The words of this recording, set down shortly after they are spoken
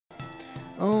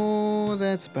Oh,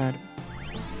 that's bad.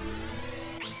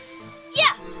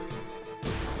 Yeah!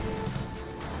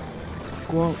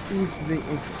 Squall is the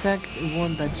exact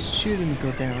one that shouldn't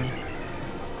go down.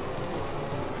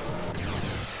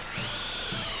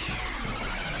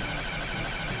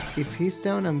 If he's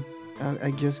down,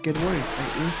 I just get worried.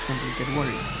 I instantly get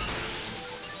worried.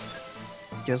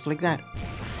 Just like that.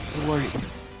 Worried.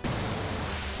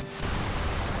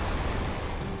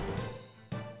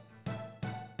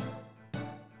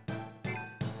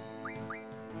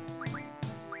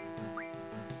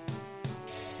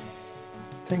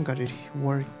 Thank God it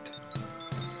worked.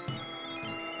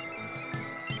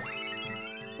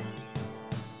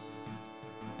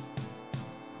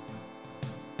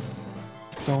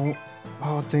 Don't.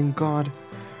 Oh, thank God.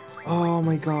 Oh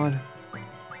my God.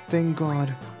 Thank God.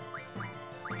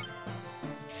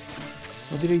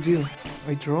 What did I do?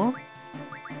 I draw?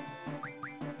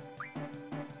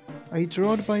 I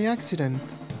drawed by accident.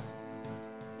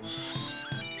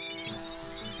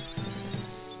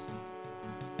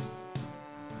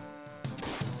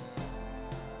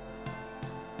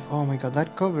 Oh my God,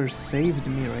 that cover saved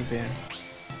me right there.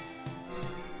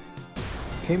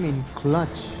 Came in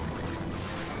clutch.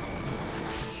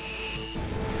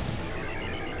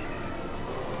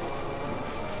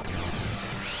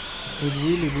 I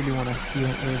really want to heal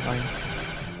Irvine.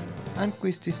 And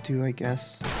Quistis too, I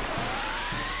guess.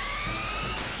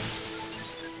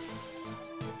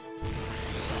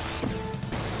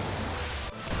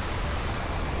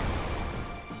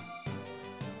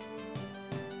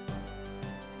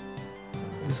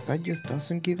 This guy just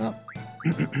doesn't give up.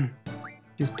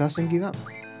 Just doesn't give up.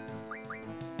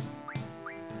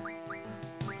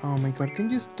 Oh my God, can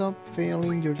you stop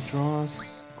failing your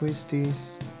draws,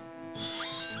 Quistis?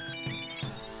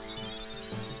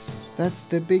 That's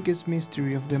the biggest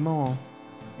mystery of them all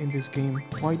in this game.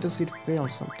 Why does it fail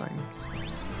sometimes?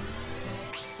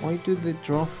 Why do the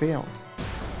draw fail?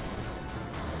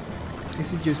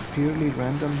 Is it just purely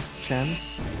random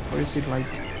chance? Or is it like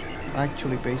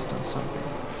actually based on something?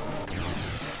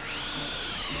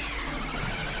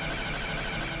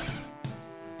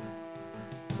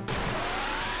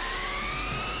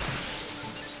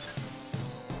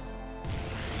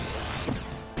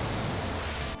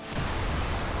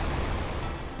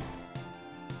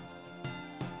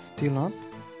 Still up?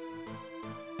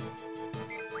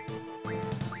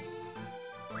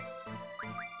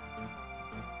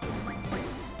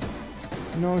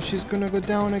 No, she's gonna go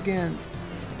down again.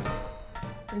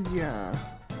 Yeah.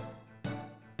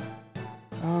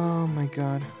 Oh my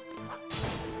God.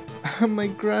 My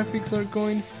graphics are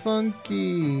going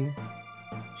funky.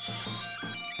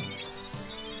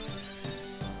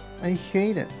 I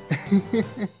hate it.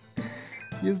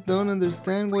 Just don't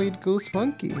understand why it goes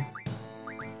funky.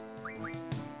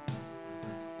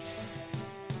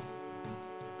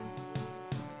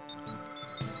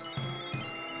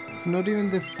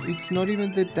 It's not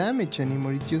even the damage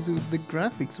anymore, it's just the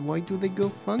graphics. Why do they go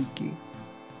funky?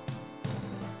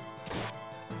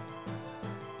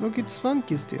 Look, it's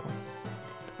funky still.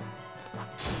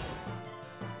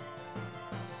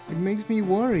 It makes me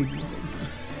worried.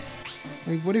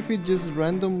 Like, what if it just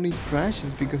randomly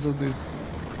crashes because of the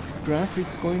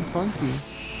graphics going funky?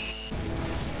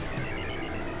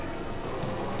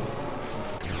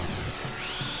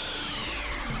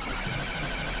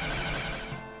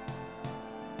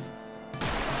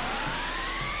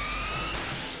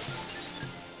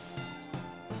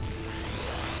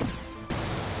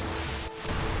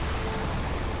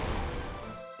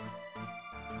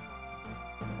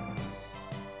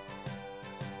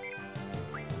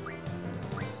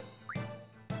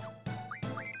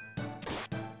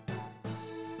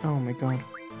 Oh my God.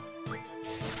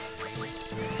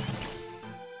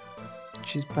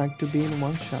 She's back to being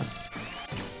one shot.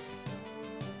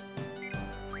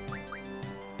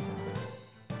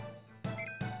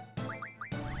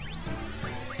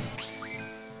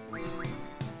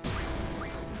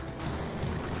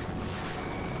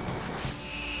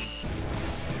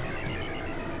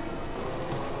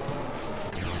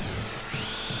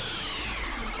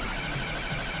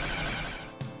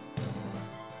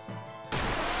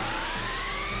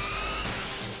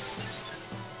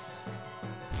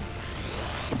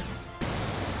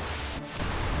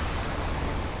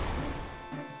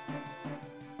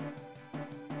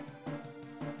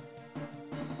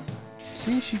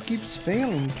 See, she keeps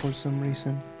failing for some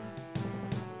reason.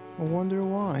 I wonder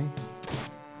why.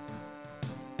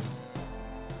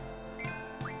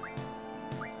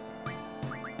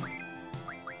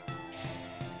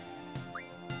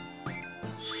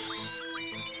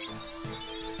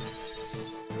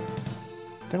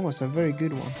 That was a very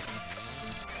good one.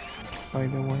 by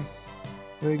the way.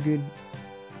 Very good,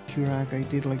 Kurak. I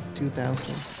did like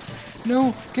 2000.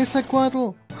 No!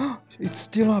 Quetzalcoatl! It's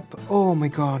still up! Oh my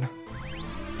god.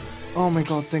 Oh my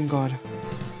god, thank god.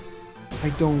 I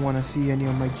don't want to see any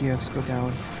of my GFs go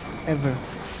down. Ever.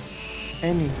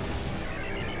 Any.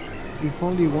 If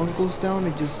only one goes down,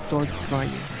 I just start crying.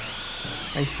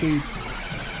 I hate.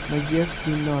 My GFs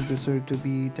do not deserve to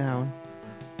be down.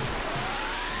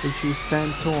 They should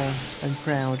stand tall and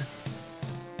proud.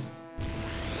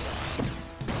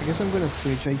 I guess I'm gonna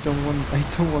switch. I don't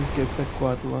want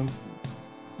Quetzalcoatl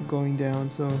going down,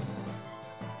 so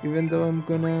even though I'm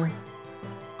gonna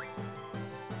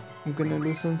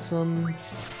lose on some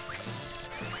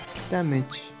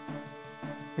damage,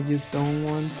 I just don't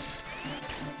want.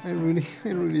 I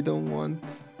really don't want.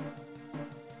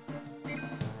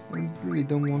 I really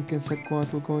don't want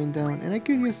Quetzalcoatl going down, and I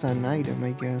could use an item,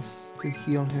 I guess, to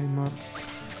heal him up.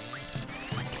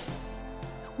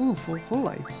 Ooh, full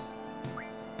lives.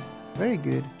 Very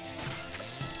good.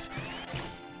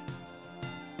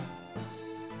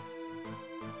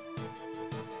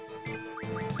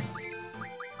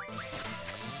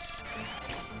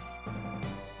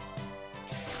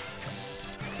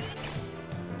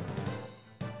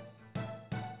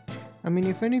 I mean,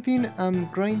 if anything, I'm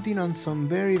grinding on some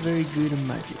very good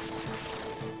magic.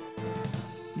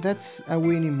 That's a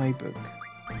win in my book.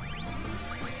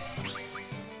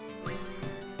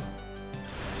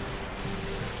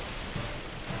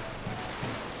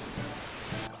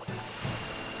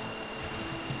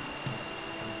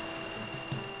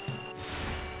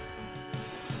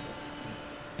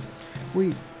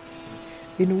 Wait,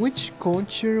 in which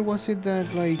culture was it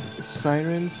that like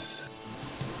sirens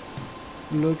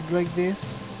looked like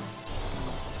this?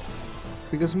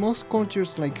 Because most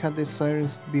cultures like had the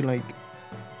sirens be like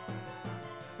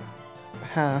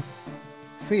half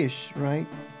fish, right?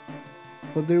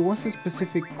 But there was a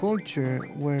specific culture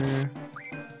where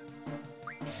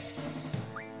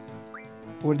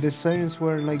the sirens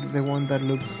were like the one that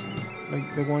looks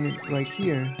like the one right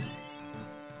here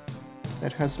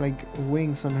that has like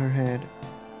wings on her head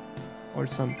or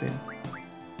something.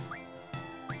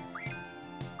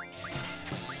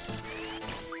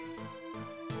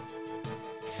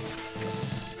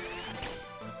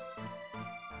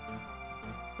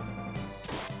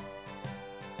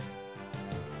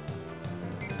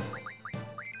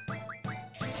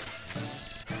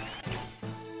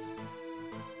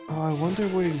 Oh, I wonder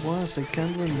where it was. I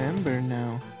can't remember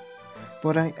now.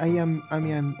 But I am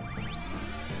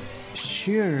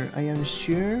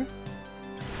sure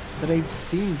that I've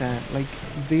seen that, like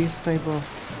this type of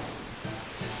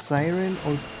siren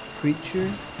or creature.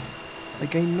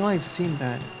 Like I know I've seen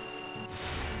that.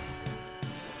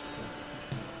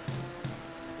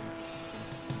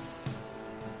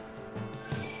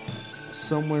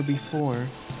 Somewhere before.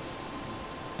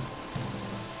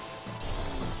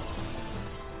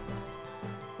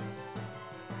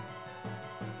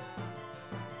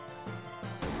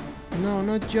 No,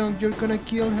 not Junk, you're gonna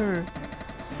kill her.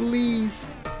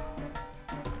 Please.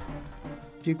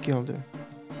 You killed her.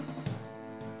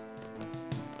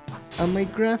 And my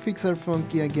graphics are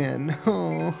funky again.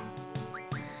 Oh,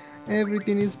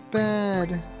 everything is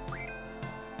bad.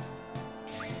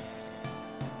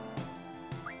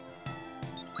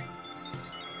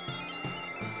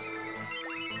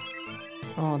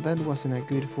 Oh, that wasn't a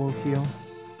good full heal.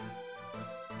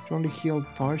 It only healed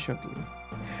partially.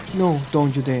 No,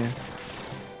 don't you dare.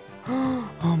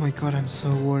 Oh my god, I'm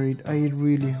so worried. I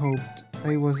really hoped.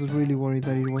 I was really worried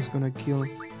that it was gonna kill.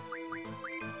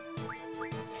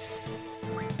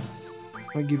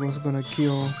 Like it was gonna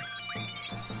kill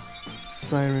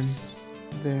Siren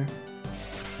there.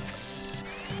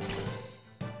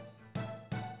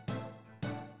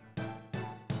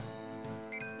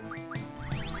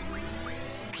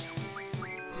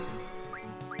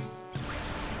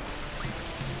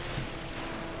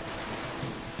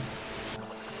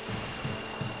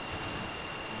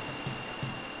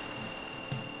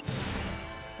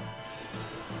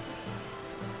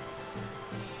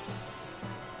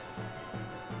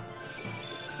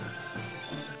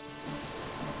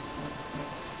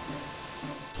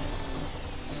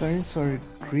 Sirens are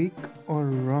Greek or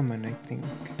Roman, I think.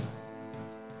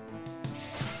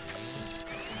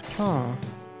 Huh.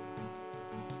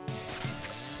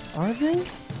 Are they?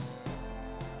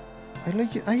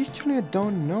 I actually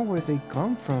don't know where they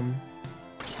come from.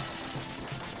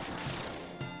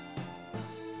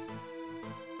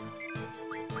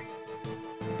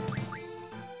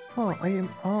 Oh,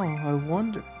 I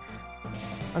wonder.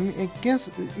 I mean, I guess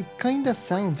it kinda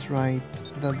sounds right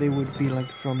that they would be like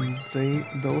from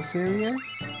those areas.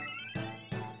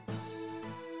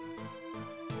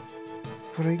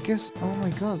 But I guess, oh my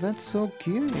god, that's so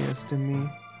curious to me.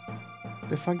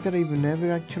 The fact that I've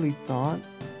never actually thought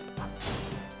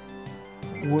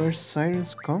where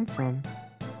sirens come from.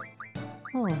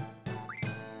 Huh.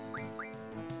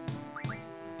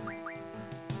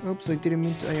 Oops, I didn't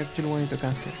mean to, I actually wanted to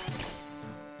cast it.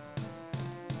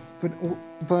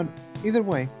 But either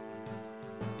way,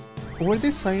 were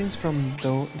these sirens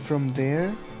from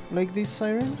there, like this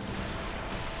siren?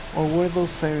 Or were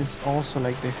those sirens also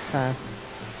like the half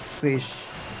fish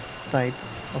type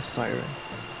of siren?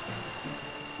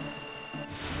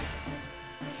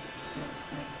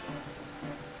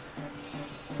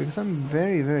 Because I'm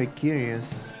very, very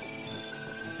curious.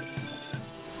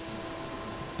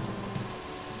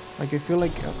 Like I feel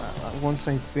like once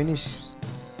I finish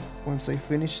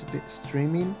the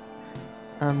streaming,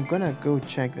 I'm gonna go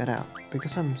check that out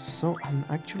because I'm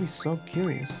actually so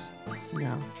curious.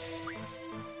 Yeah.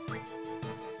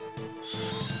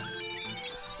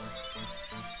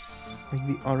 Like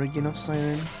the origin of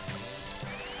sirens.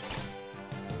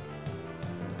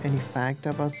 Any fact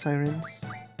about sirens?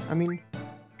 I mean,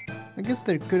 I guess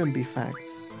there couldn't be facts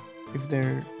if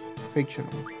they're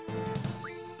fictional.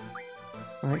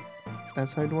 Right?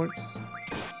 That's how it works.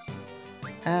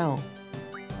 Ow!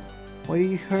 Why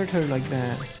did you hurt her like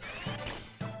that?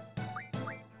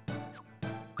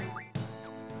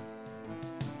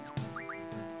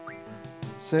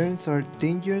 Sirens are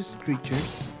dangerous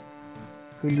creatures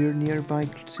who lure nearby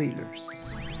sailors.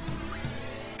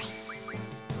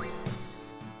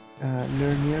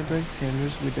 Lure nearby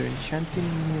sailors with their enchanting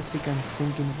music and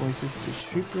singing voices to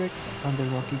shipwrecks on the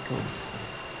rocky coast.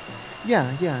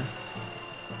 Yeah.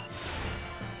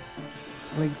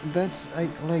 Like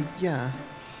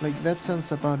that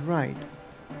sounds about right.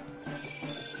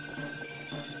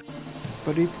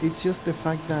 But it's just the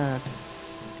fact that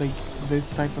like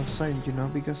this type of siren, you know,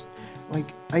 because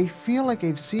like I feel like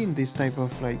I've seen this type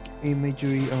of like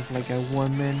imagery of like a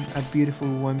woman, a beautiful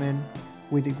woman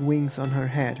with wings on her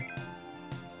head.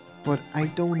 But I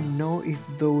don't know if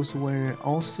those were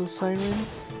also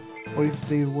sirens or if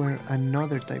they were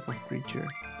another type of creature.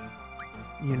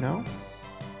 You know?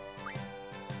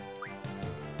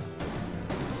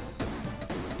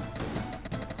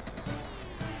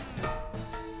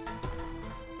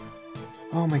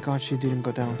 Oh my god, she didn't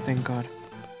go down, thank god.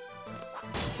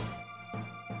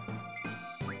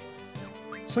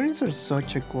 Sirens are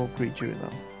such a cool creature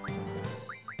though.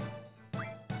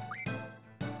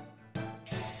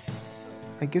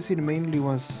 I guess it mainly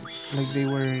was like they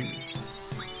were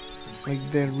like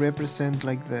they represent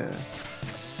like the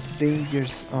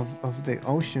dangers of the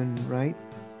ocean, right?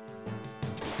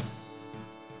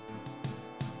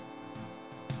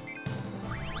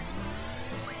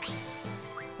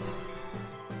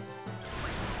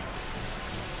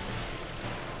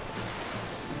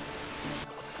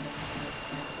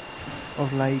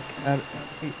 Of like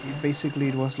basically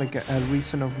it was like a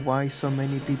reason of why so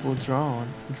many people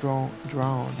drowned,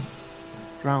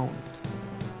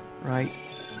 right?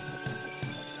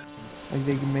 Like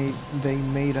they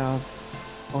made up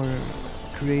or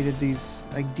created this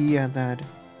idea that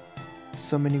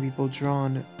so many people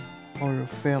drowned or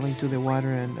fell into the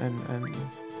water and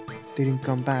didn't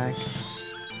come back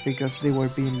because they were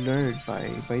being lured by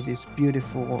this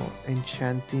beautiful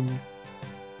enchanting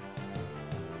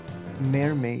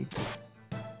mermaids,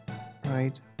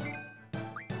 right?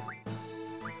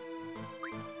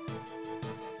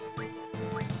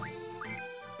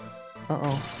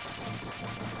 Uh-oh.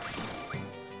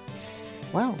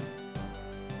 Wow.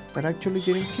 That actually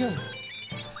didn't kill.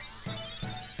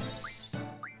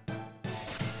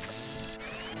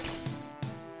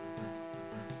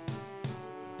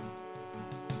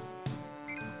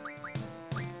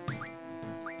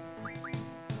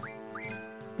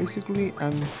 Basically,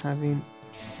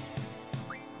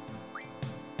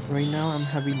 right now I'm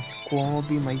having Squall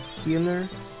be my healer.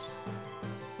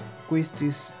 Quist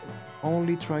is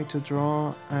only try to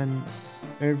draw and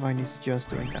Irvine is just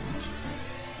doing damage.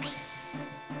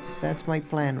 That's my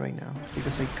plan right now,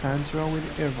 because I can't draw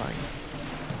with Irvine.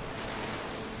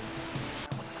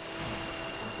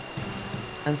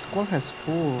 And Squall has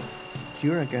full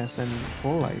Cura gas and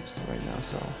full lives right now,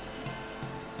 so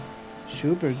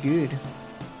super good.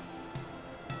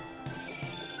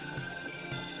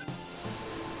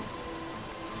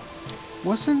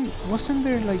 Wasn't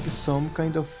there like some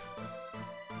kind of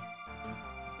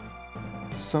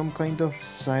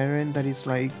siren that is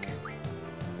like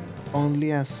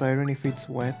only a siren if it's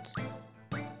wet,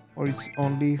 or it's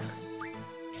only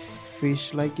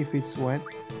fish like if it's wet,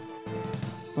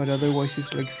 but otherwise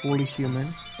it's like fully human?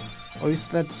 Or is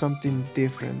that something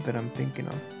different that I'm thinking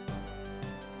of?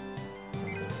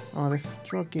 Oh, the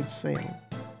throw keeps failing.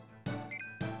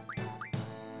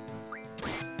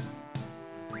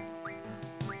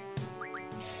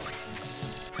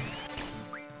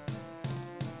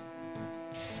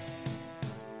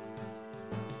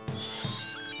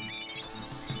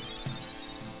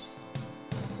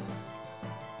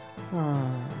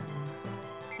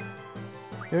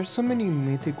 There's so many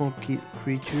mythical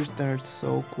creatures that are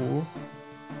so cool.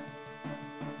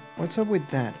 What's up with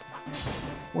that?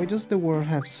 Why does the world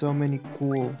have so many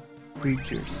cool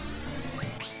creatures?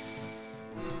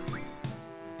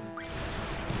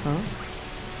 Huh?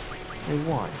 Hey,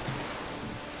 why?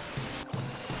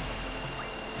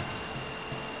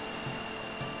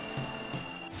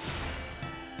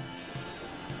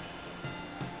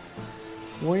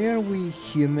 Why are we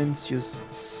humans just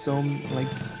so, like,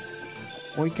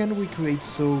 why can't we create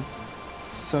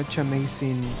such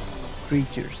amazing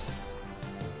creatures?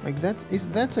 Like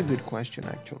that's a good question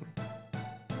actually.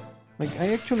 Like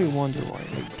I actually wonder why.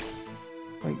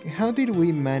 Like how did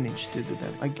we manage to do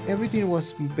that? Like everything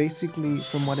was basically,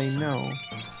 from what I know,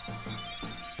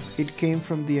 it came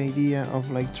from the idea of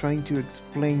like trying to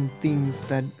explain things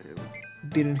that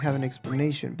didn't have an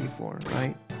explanation before,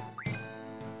 right?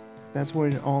 That's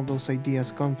where all those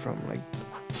ideas come from, like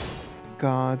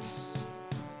gods,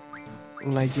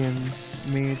 legends,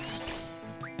 myths.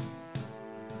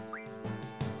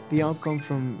 They all come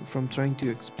from trying to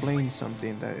explain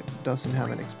something that doesn't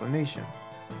have an explanation.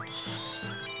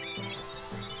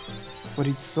 But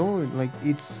it's so, like,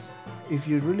 it's, if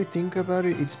you really think about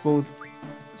it, it's both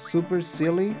super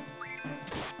silly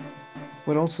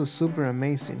but also super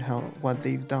amazing what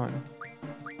they've done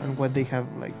and what they have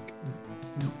like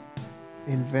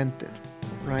invented,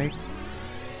 right?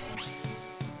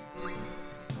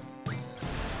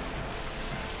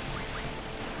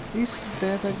 Is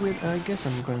that a good? I guess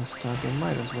I'm gonna stop. I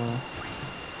might as well.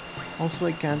 Also,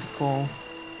 I can't call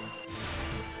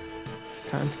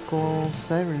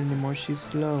Siren anymore. She's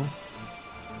slow.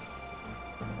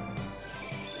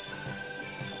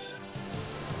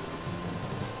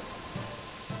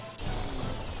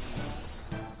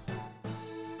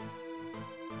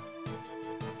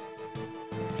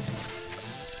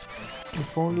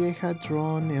 If only I had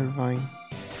drawn Irvine,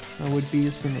 I would be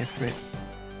using Ifrit.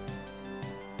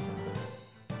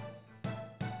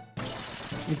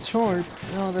 It's short.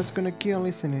 Oh, that's gonna kill,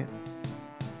 isn't it?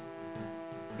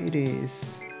 It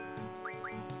is.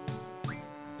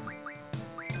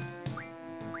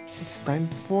 It's time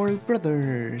for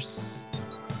Brothers.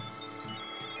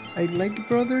 I like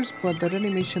Brothers, but that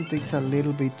animation takes a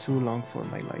little bit too long for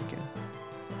my liking.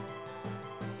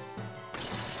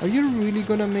 Are you really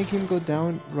gonna make him go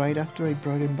down right after I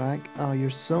brought him back? Oh, you're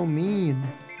so mean.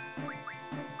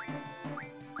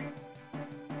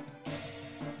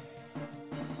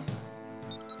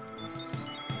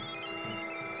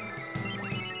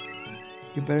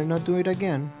 You better not do it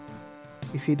again.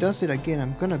 If he does it again,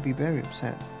 I'm gonna be very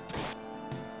upset.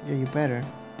 Yeah, you better.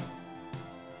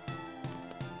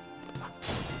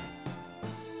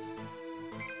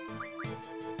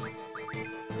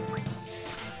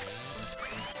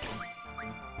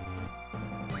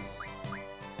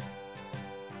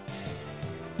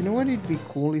 You know what, it'd be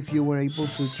cool if you were able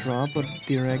to draw but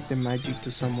direct the magic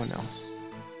to someone else.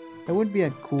 That would be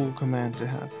a cool command to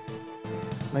have.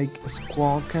 Like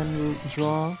Squall can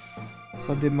draw,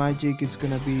 but the magic is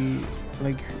gonna be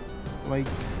like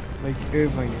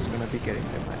Irvine is gonna be getting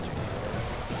the magic.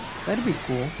 That'd be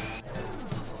cool.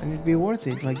 And it'd be worth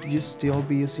it, like you still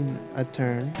be using a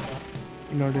turn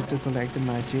in order to collect the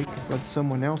magic, but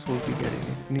someone else will be getting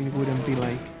it. And it wouldn't be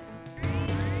like,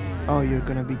 oh, you're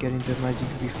gonna be getting the magic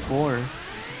before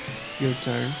your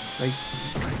turn. Like,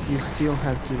 you still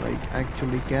have to like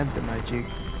actually get the magic.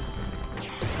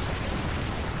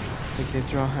 Like the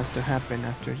draw has to happen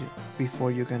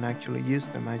before you can actually use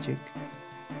the magic.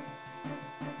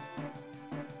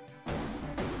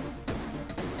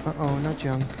 Uh-oh, not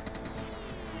junk.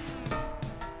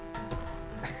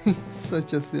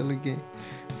 Such a silly game.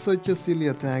 Such a silly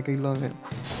attack, I love it.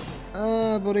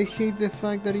 Ah, but I hate the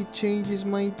fact that it changes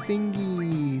my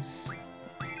thingies.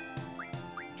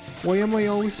 Why am I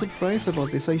always surprised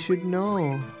about this? I should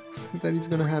know that it's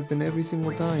gonna happen every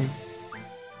single time.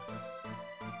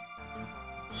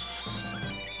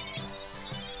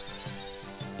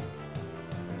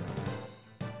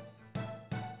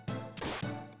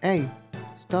 Hey,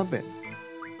 stop it.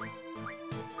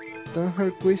 Don't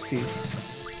hurt Quistis.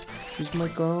 She's my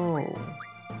girl.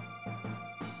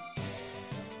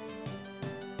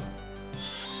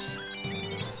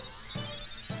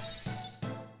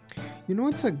 You know,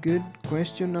 it's a good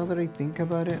question now that I think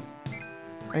about it.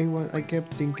 I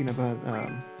kept thinking about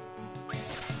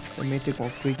the mythical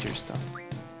creature stuff.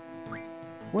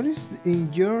 What is,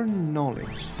 in your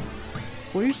knowledge,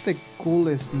 what is the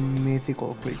coolest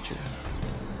mythical creature?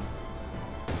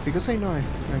 Because I know a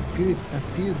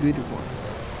few good ones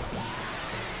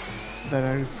that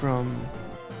are from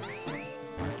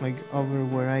like over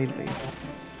where I live.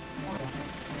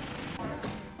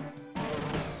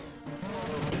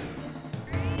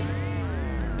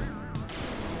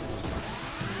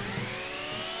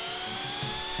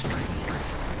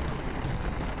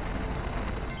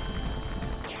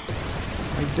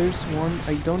 Like there's one,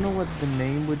 I don't know what the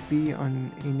name would be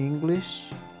in English,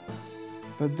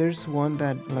 but there's one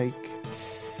that like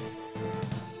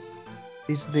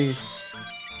is this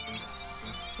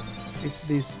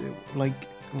like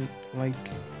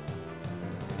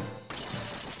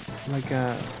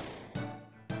a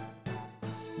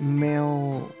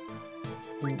male,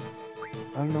 I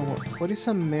don't know what is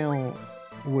a male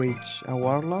witch, a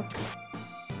warlock?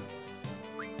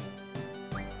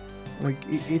 Like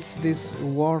it's this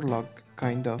warlock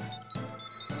kind of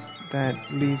that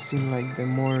lives in like the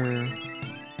more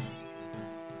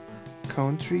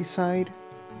countryside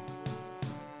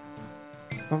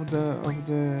of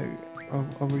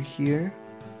over here,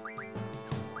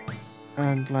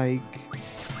 and like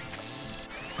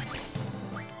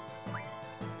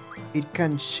it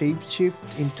can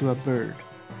shapeshift into a bird,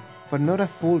 but not a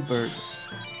full bird.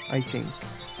 I think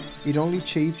it only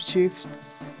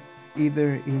shapeshifts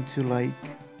either into like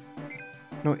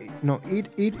it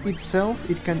itself,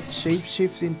 it can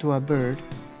shapeshift into a bird,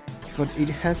 but it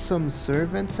has some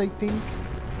servants, I think,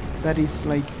 that is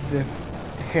like the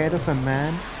head of a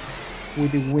man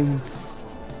with the wings,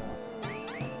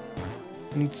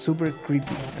 and it's super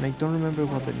creepy, and I don't remember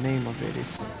what the name of it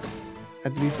is.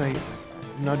 At least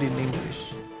not in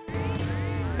English.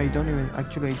 I don't even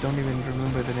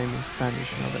remember the name in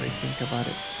Spanish now that I think about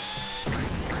it.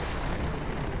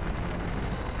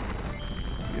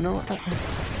 You know, I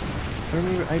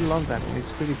remember, I love that one,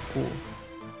 it's pretty cool.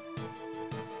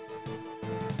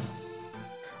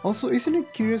 Also, isn't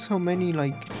it curious how many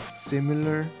like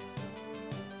similar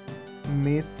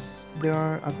myths there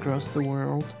are across the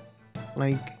world?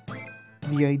 Like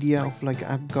the idea of like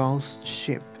a ghost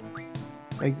ship.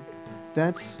 Like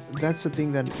that's a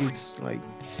thing that is like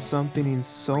something in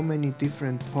so many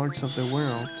different parts of the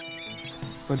world,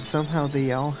 but somehow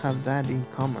they all have that in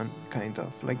common, kind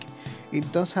of. Like it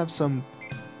does have some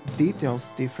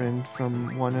details different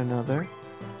from one another,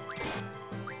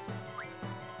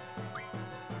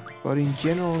 but in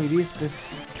general it is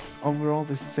this overall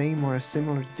the same or a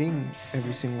similar thing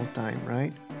every single time,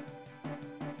 right?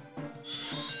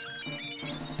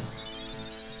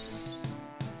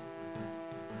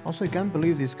 Also, I can't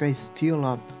believe this guy's still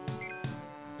up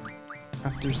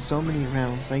after so many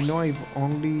rounds. I know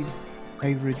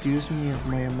I've reduced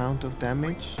my amount of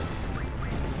damage,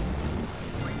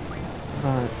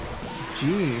 but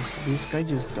jeez, this guy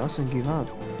just doesn't give up.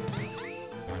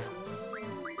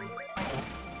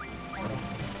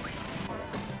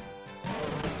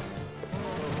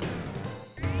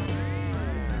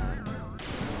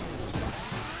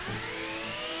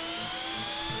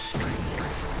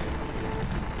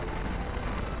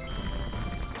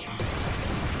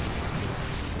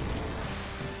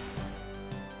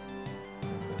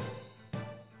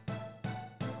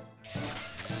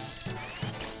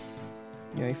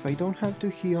 Yeah, if I don't have to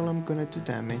heal, I'm gonna do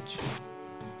damage.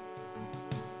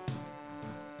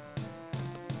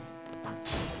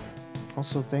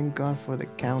 Also, thank God for the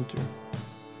counter.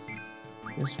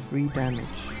 There's free damage.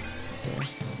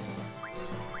 Okay.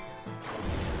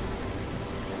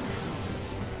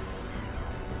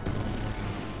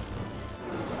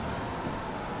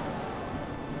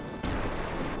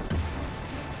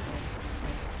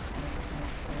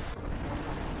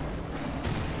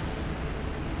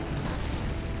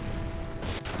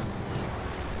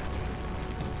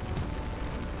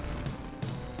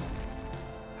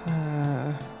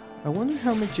 I wonder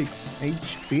how much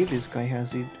HP this guy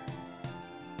has. It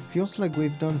feels like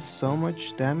we've done so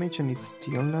much damage and it's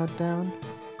still not down.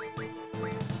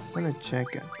 I'm gonna check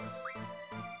it.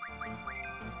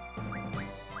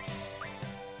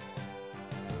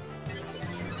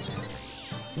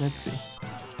 Let's see.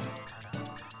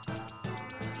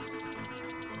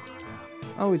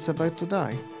 Oh, it's about to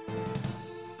die.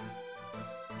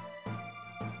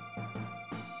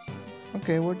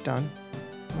 Okay, we're done.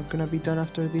 We're gonna be done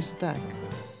after this attack.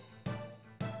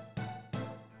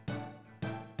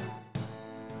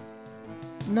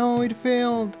 No, it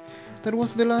failed! That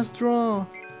was the last draw!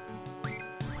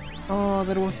 Oh,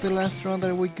 that was the last draw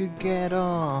that we could get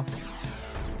off.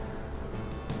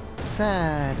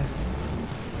 Sad.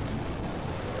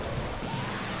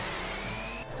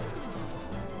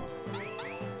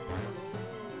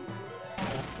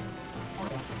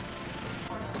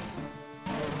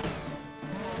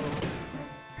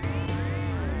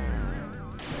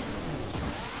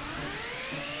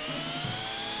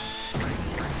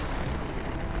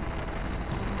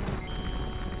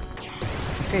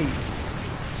 Okay.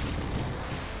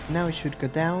 Now it should go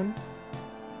down.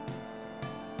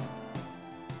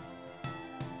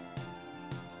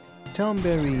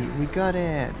 Tomberry, we got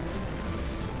it.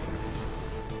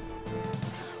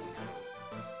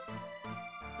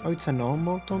 Oh, it's a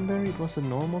normal Tomberry? It was a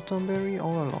normal Tomberry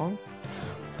all along?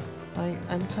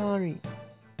 I'm sorry.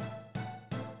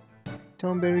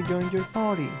 Tomberry joined your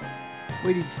party.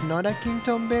 Wait, it's not a King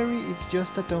Tomberry, it's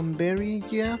just a Tomberry,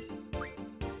 yeah?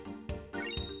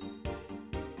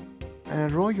 And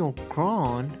a Royal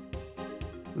Crown?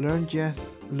 GF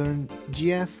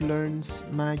learns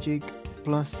magic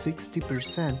plus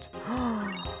 60%.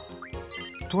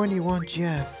 21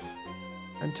 GF.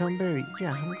 And Tomberry,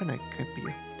 yeah, I'm gonna copy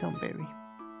you. Tomberry.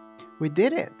 We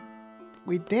did it!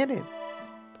 We did it!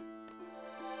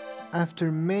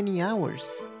 After many hours.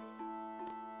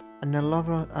 And a lot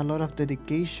of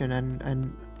dedication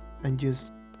and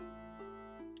just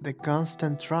the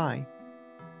constant try.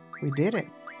 We did it.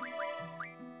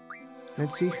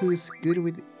 Let's see who's good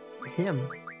with him.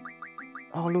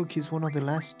 Oh look, he's one of the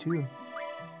last two.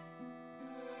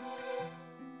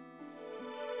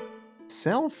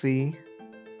 Selfie?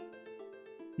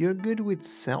 You're good with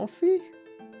Selfie?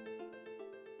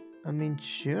 I mean,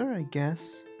 sure, I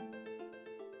guess.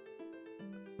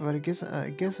 But I guess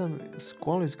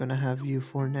Squall is gonna have you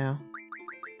for now.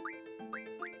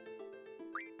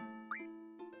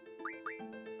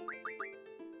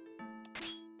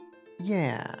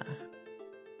 Yeah.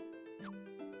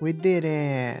 We did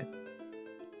it.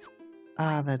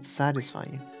 Ah, that's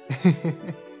satisfying.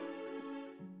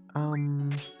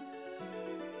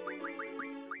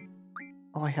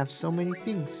 Oh, I have so many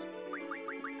things.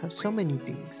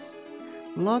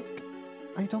 Luck.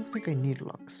 I don't think I need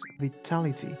lucks.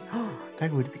 Vitality.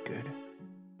 That would be good.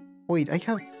 Wait, I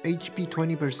have HP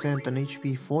 20% and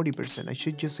HP 40%. I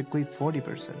should just equip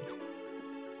 40%.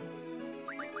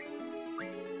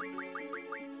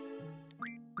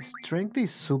 Strength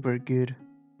is super good.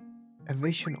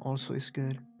 Evasion also is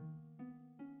good.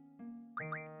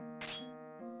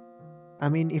 I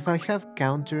mean, if I have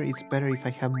counter, it's better if I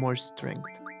have more strength.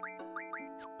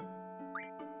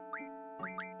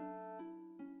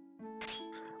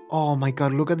 Oh my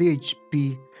god, look at the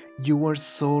HP. You were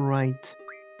so right.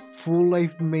 Full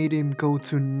life made him go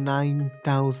to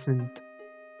 9,000.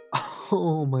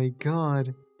 Oh my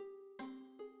god.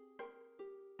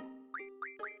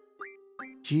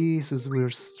 Jesus, we're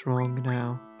strong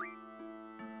now.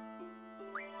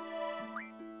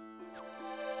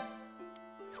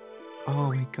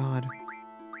 Oh my god.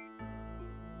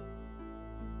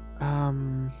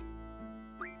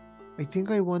 I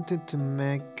think I wanted to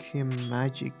make him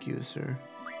magic user.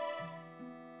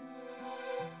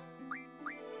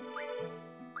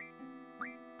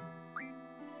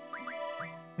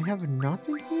 I have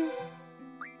nothing here?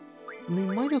 I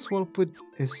mean, might as well put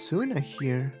Esuna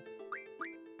here.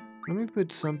 Let me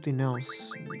put something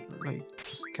else, like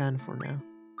scan for now.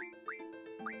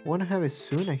 Wanna have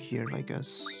Esuna here, like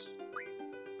us.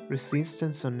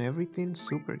 Resistance on everything,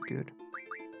 super good.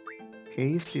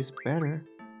 Haste is better.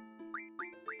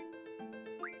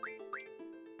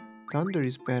 Thunder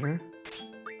is better.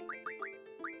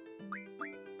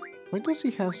 Why does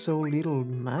he have so little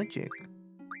magic?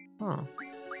 Huh.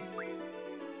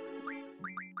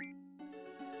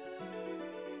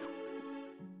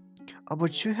 Oh,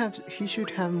 but he should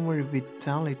have more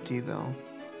vitality though.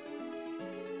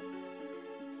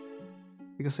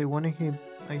 Because I wanted him.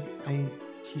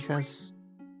 He has.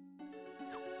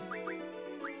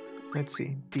 Let's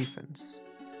see, defense.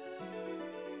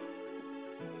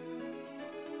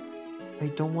 I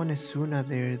don't want Esuna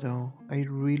there though. I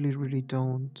really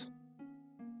don't.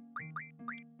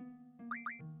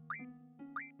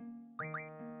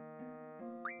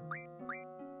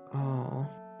 Oh.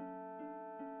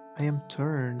 I am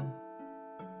turn.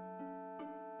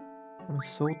 I'm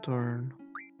so turn.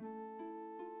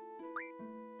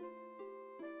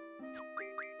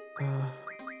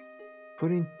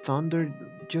 Putting thunder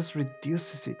just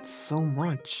reduces it so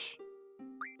much.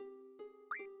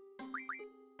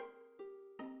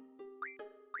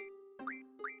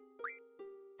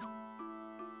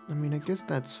 I mean, I guess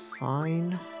that's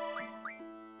fine.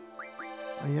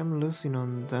 I am losing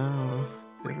on the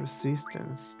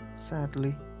resistance,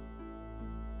 sadly.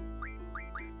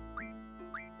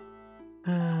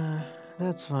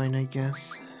 That's fine, I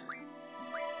guess.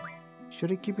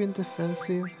 Should I keep it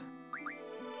defensive?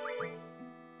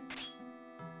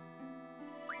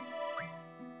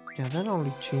 Yeah, that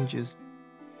only changes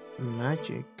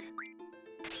magic.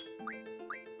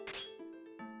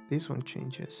 This one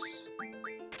changes.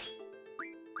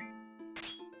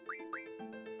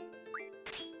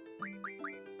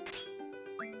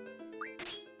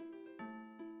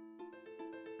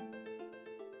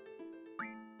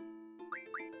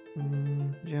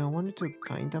 to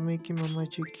kinda make him a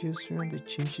magic user and the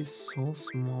change is so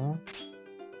small.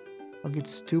 Like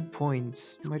it's 2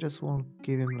 points. Might as well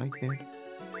give him like that.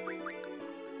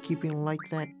 Keep him like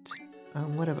that.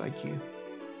 What about you?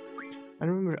 I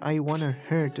remember I wanted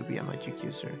her to be a magic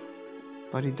user,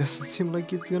 but it doesn't seem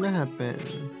like it's gonna happen.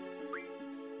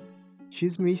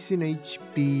 She's missing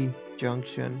HP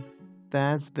junction.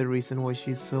 That's the reason why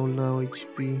she's so low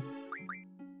HP.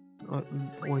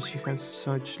 Why she has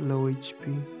such low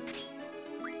HP.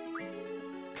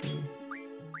 Okay.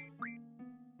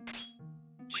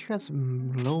 She has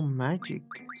low magic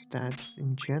stats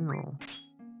in general.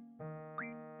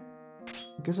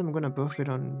 I guess I'm gonna buff it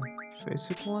on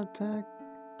physical attack.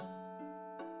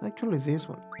 Actually, this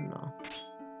one, no.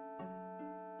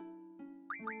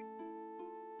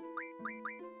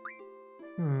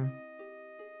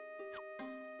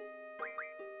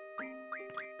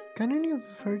 Can any of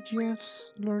her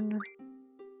GFs learn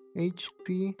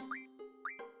HP?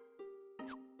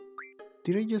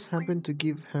 Did I just happen to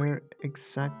give her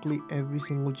exactly every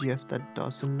single GF that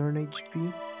doesn't learn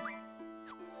HP?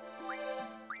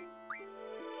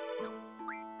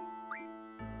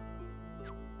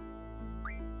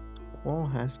 Qual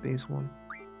has this one.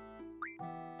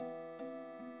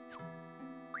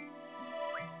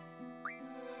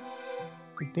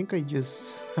 I think I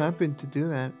just happened to do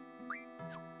that.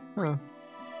 Huh.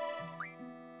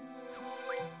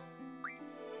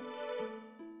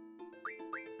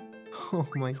 Oh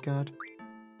my god.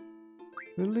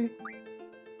 Really?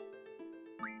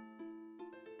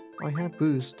 I have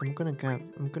boost. I'm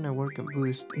gonna work on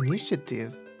boost.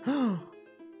 Initiative.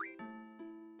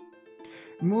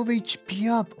 Move HP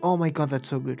up. Oh my god, that's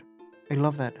so good. I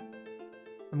love that.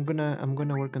 I'm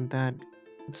gonna work on that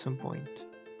at some point.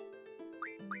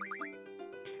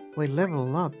 Wait,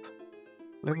 level up.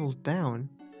 Level down?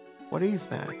 What is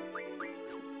that?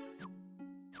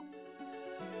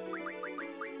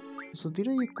 So did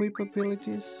I equip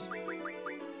abilities?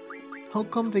 How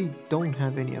come they don't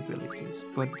have any abilities,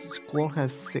 but Squall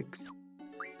has 6?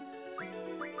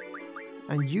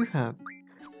 And you have?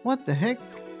 What the heck?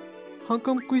 How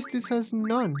come Quistis has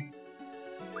none?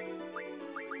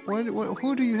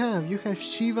 Who do you have? You have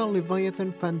Shiva,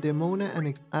 Leviathan, Pandemona,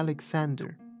 and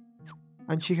Alexander.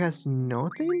 And she has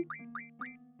nothing?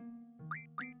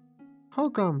 How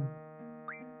come?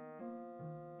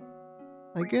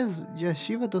 I guess, yeah,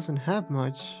 Shiva doesn't have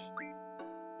much.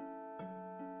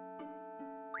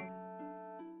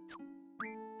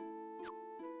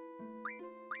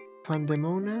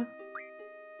 Pandemona?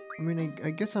 I mean, I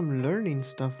guess I'm learning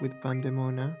stuff with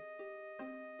Pandemona.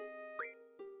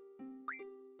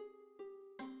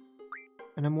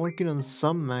 And I'm working on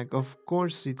some mag. Of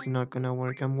course it's not gonna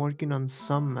work. I'm working on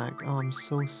some mag. Oh, I'm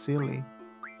so silly.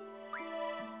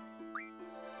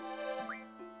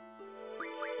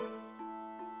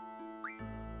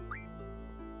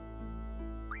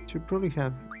 Should probably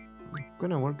have... I'm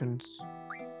gonna work on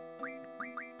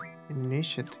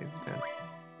initiative then.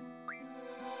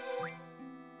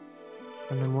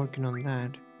 And I'm working on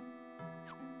that.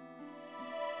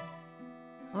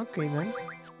 Okay then.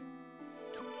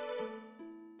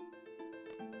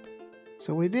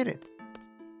 So we did it.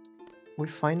 We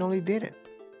finally did it.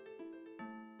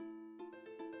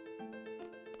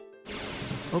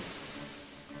 Oh.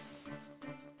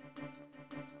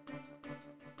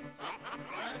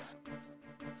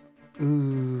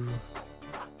 Ooh.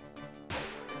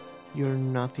 You're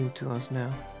nothing to us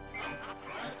now.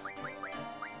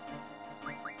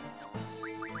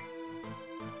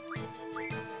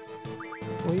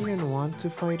 Do you even want to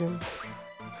fight him?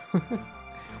 I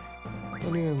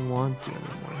don't even want to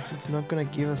anymore. It's not gonna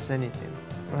give us anything,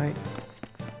 right?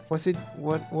 What's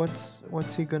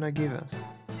he gonna give us?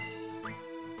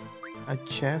 A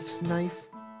chef's knife?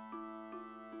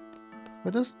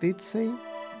 What does it say?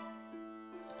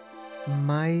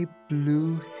 My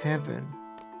blue heaven.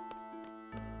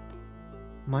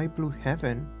 My blue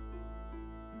heaven?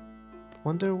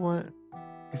 Wonder what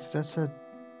if that's a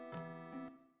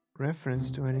reference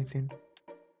to anything.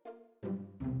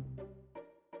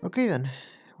 Okay then,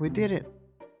 we did it.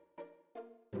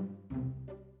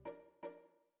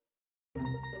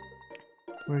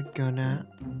 We're gonna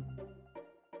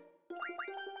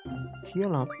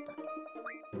heal up.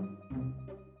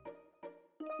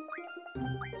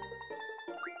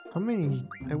 How many?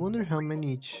 I wonder how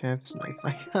many chef's knives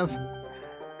I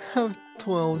have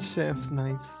 12 chef's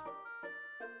knives.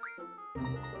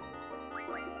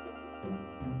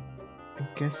 I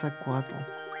guess a cuatro.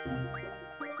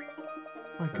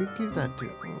 I could give that to...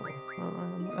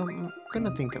 I'm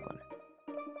gonna think about it.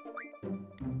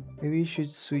 Maybe you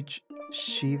should switch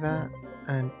Shiva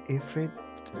and Ifrit.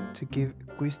 left to give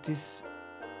Quistis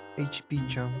HP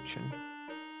junction.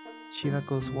 Shiva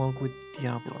goes walk with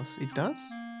Diablos. It does?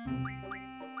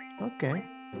 Okay.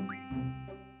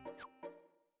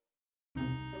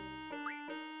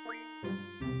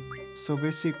 So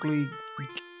basically,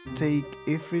 take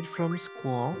Ifrit from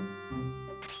Squall.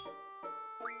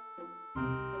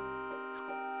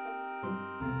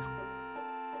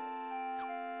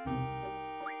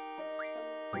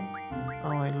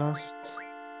 Oh, I lost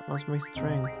my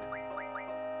strength.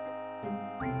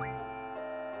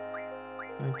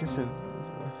 I guess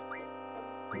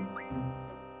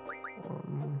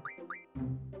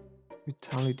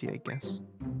vitality, I guess.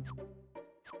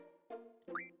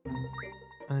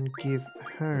 And give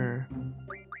her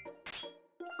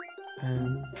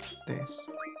and this.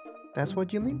 That's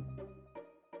what you mean?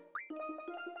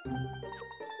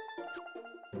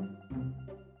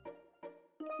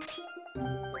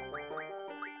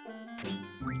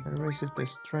 And raises the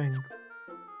strength.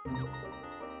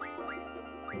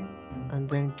 And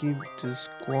then give to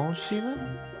Squall Shiva?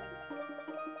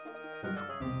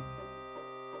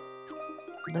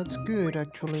 That's good,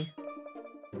 actually.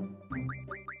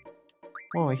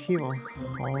 Oh, I heal.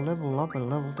 I'll level up and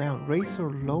level down. Raise or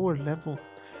lower level.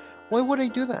 Why would I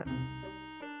do that?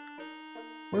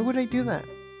 Why would I do that?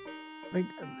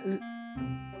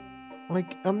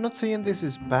 Like, I'm not saying this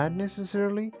is bad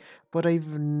necessarily, but I've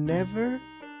never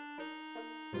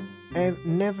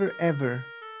ever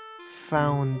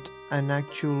found an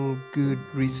actual good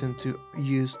reason to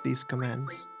use these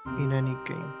commands in any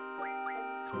game.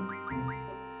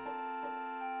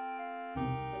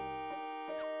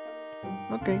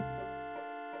 Okay.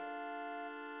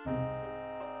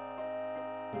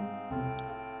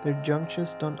 Their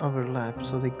junctions don't overlap,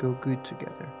 so they go good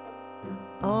together.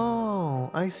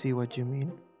 Oh, I see what you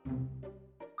mean.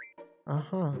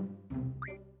 Uh-huh.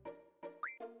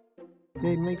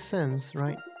 Yeah, it makes sense,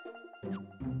 right?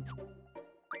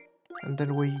 And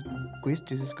that way,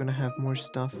 Quistis is gonna have more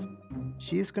stuff.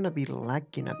 She is gonna be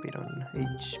lacking a bit on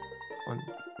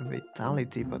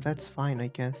vitality, but that's fine, I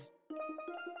guess.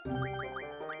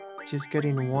 She's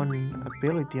getting one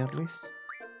ability at least.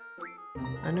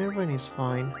 And everyone is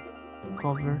fine.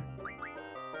 Cover.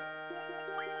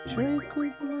 Should I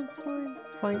equip that?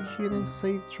 Find hidden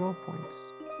save draw points.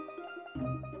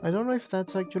 I don't know if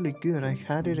that's actually good. I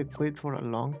had it equipped for a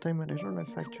long time and I don't know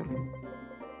if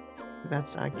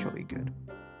that's actually good.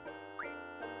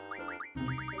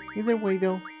 Either way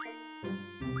though,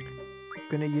 I'm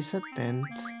gonna use a tent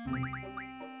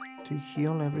to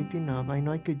heal everything up. I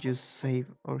know I could just save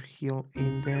or heal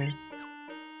in there,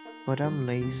 but I'm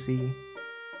lazy.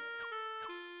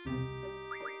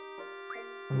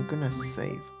 I'm gonna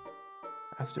save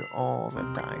after all the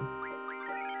time.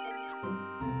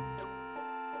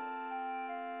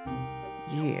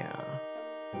 Yeah.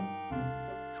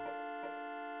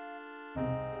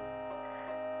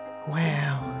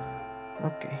 Wow.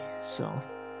 Okay, so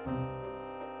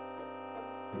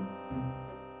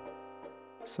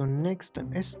next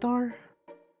time, S-Star?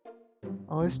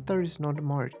 Oh, S-Star is not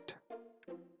marked.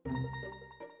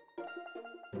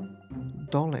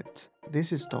 Dolet.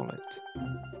 This is Dolet.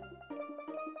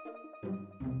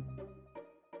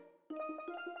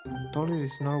 Dolet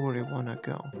is not where I wanna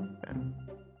go. Then.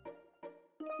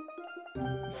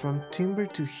 From Timber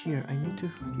to here, I need to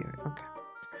here. Okay.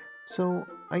 So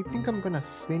I think I'm gonna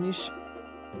finish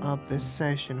up the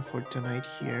session for tonight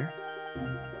here.